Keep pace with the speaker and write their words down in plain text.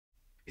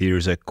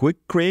Here's a quick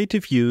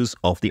creative use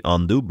of the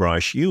undo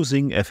brush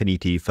using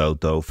Affinity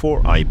Photo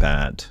for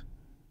iPad.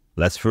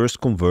 Let's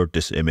first convert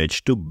this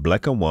image to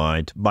black and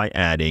white by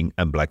adding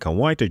a black and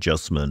white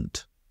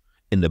adjustment.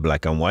 In the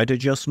black and white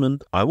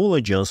adjustment, I will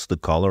adjust the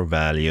color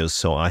values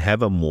so I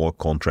have a more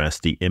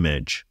contrasty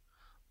image.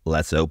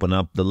 Let's open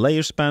up the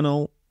Layers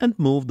panel and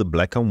move the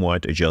black and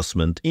white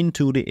adjustment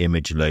into the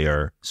image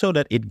layer so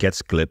that it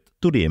gets clipped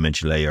to the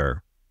image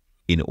layer.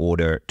 In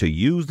order to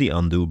use the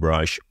undo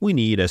brush, we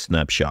need a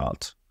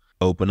snapshot.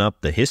 Open up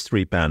the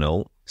History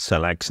panel,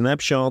 select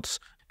Snapshots,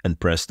 and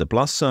press the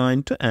plus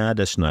sign to add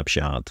a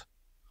snapshot.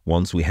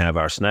 Once we have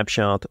our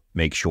snapshot,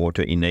 make sure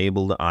to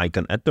enable the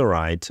icon at the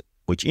right,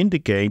 which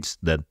indicates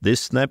that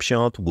this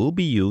snapshot will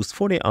be used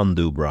for the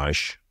undo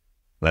brush.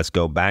 Let's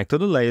go back to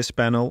the Layers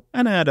panel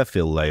and add a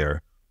fill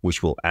layer,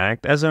 which will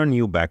act as our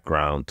new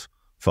background,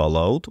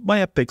 followed by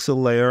a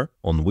pixel layer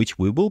on which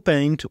we will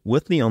paint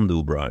with the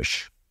undo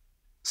brush.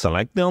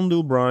 Select the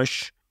undo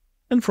brush,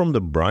 and from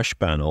the Brush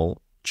panel,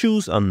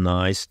 choose a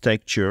nice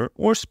texture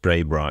or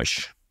spray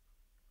brush.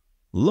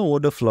 Lower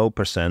the flow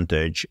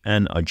percentage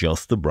and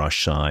adjust the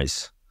brush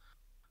size.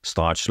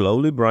 Start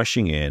slowly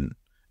brushing in.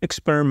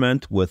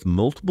 Experiment with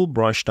multiple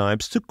brush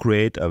types to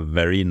create a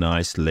very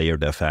nice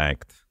layered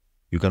effect.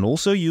 You can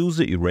also use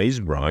the erase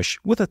brush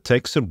with a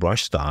texture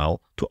brush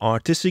style to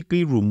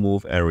artistically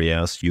remove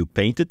areas you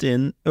painted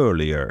in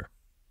earlier.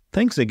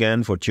 Thanks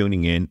again for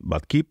tuning in,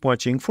 but keep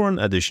watching for an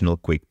additional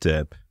quick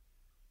tip.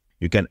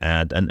 You can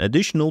add an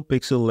additional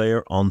pixel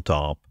layer on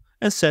top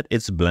and set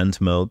its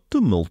blend mode to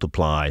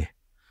multiply.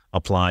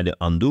 Apply the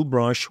undo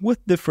brush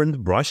with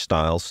different brush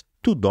styles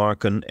to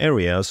darken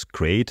areas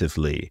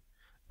creatively.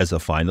 As a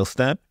final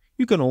step,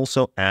 you can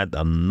also add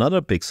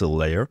another pixel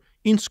layer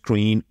in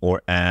Screen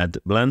or Add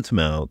Blend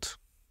mode.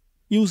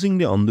 Using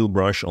the undo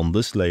brush on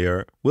this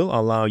layer will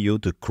allow you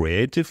to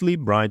creatively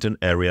brighten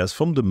areas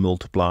from the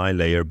multiply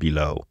layer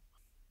below.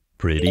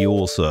 Pretty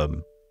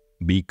awesome!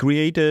 Be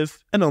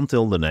creative, and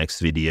until the next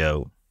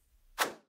video.